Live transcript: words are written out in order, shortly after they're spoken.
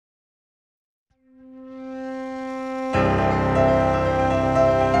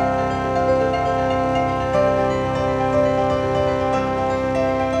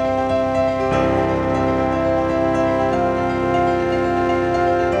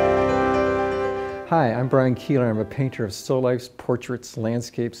Hi, I'm Brian Keeler. I'm a painter of still lifes, portraits,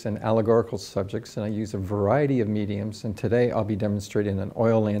 landscapes, and allegorical subjects, and I use a variety of mediums. And today I'll be demonstrating an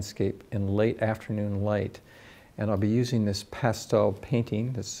oil landscape in late afternoon light. And I'll be using this pastel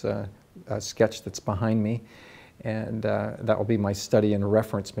painting, this sketch that's behind me, and that will be my study and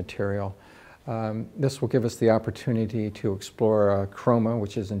reference material. This will give us the opportunity to explore chroma,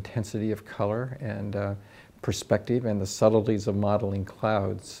 which is intensity of color, and perspective, and the subtleties of modeling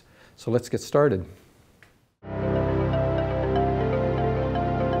clouds. So let's get started.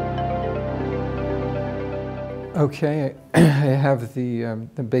 Okay, I have the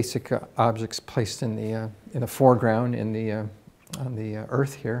basic objects placed in the foreground on the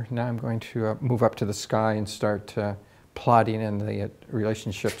earth here. Now I'm going to move up to the sky and start plotting in the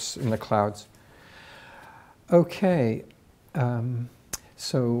relationships in the clouds. Okay,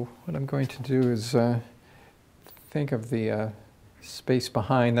 so what I'm going to do is think of the space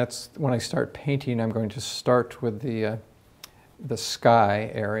behind. That's when I start painting. I'm going to start with the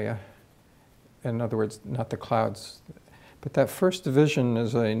sky area. In other words, not the clouds. But that first division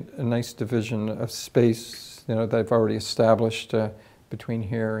is a nice division of space, you know, that I've already established between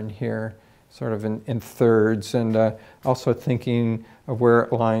here and here, sort of in thirds, and also thinking of where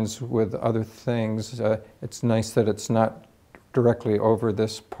it lines with other things. It's nice that it's not directly over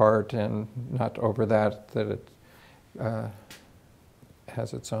this part and not over that it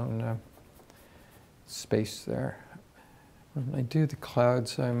has its own space there. When I do the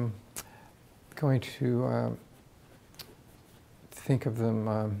clouds, I'm going to think of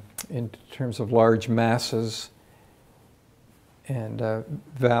them in terms of large masses and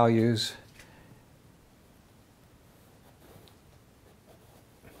values.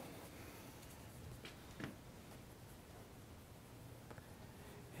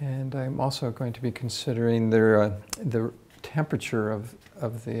 And I'm also going to be considering the temperature of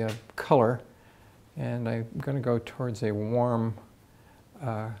the color, and I'm going to go towards a warm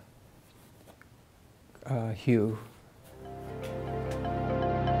hue.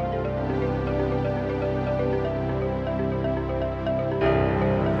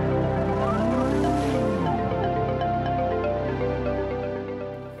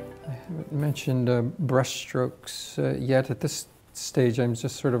 I haven't mentioned brush strokes yet. At this stage, I'm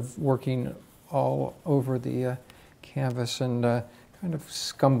just sort of working all over the canvas and kind of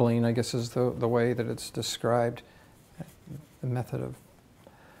scumbling, I guess, is the way that it's described, the method of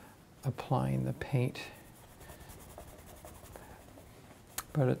applying the paint.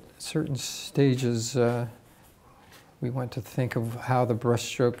 But at certain stages, we want to think of how the brush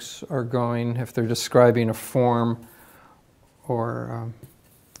strokes are going, if they're describing a form or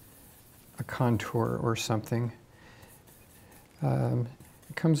a contour or something.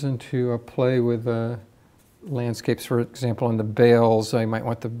 It comes into a play with landscapes. For example, in the bales, I might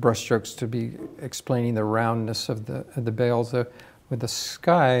want the brushstrokes to be explaining the roundness of the bales. With the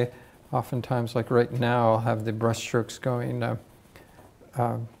sky, oftentimes, like right now, I'll have the brushstrokes going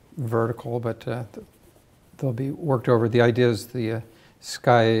vertical, but they'll be worked over. The idea is the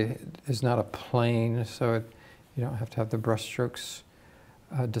sky is not a plane, so you don't have to have the brushstrokes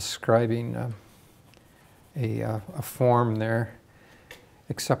describing a form there,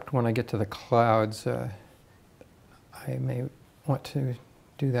 except when I get to the clouds. I may want to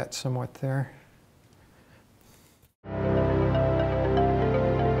do that somewhat there.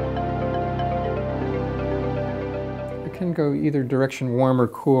 I can go either direction, warm or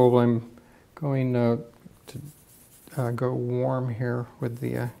cool. I'm going to go warm here with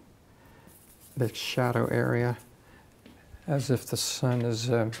the shadow area, as if the sun is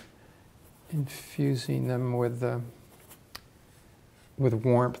infusing them with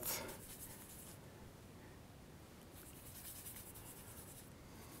warmth.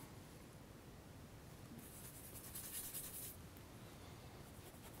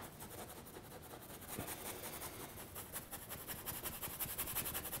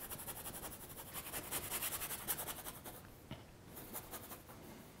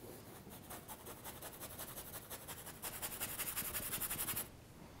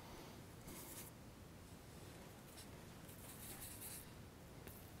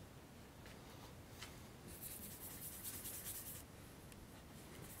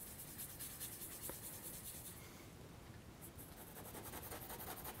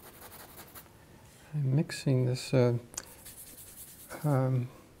 I'm mixing this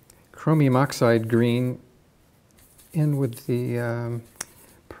chromium oxide green in with the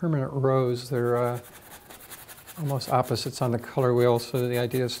permanent rose. They're almost opposites on the color wheel, so the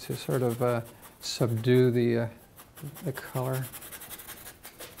idea is to sort of subdue the color.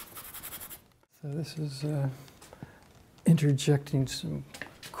 So this is interjecting some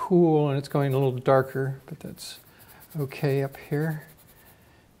cool cool and it's going a little darker, but that's okay up here.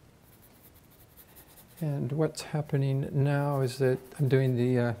 And what's happening now is that I'm doing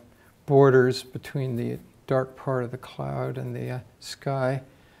the borders between the dark part of the cloud and the sky.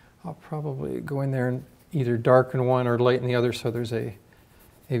 I'll probably go in there and either darken one or lighten the other so there's a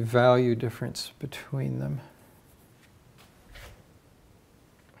value difference between them.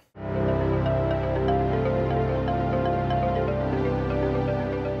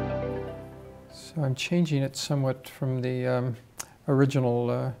 So I'm changing it somewhat from the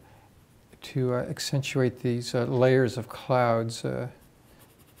original to accentuate these layers of clouds,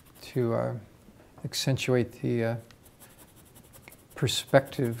 to accentuate the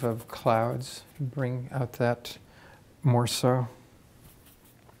perspective of clouds, bring out that more so.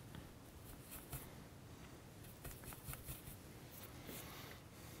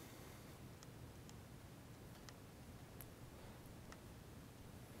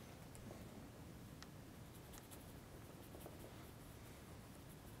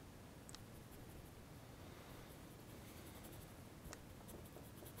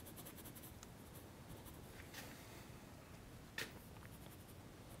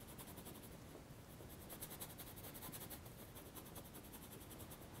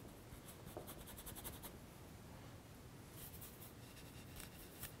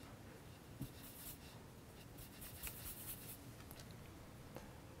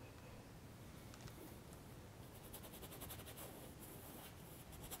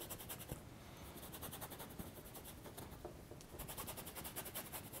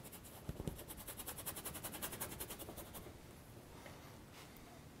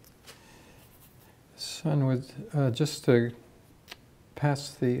 Sun would just pass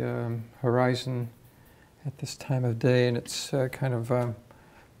the horizon at this time of day, and it's kind of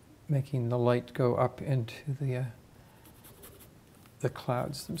making the light go up into the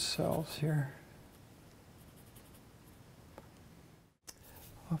clouds themselves here.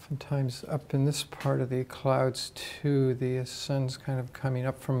 Oftentimes up in this part of the clouds too, the sun's kind of coming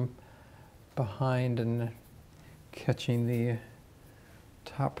up from behind and catching the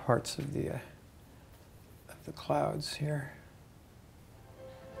top parts of the clouds here.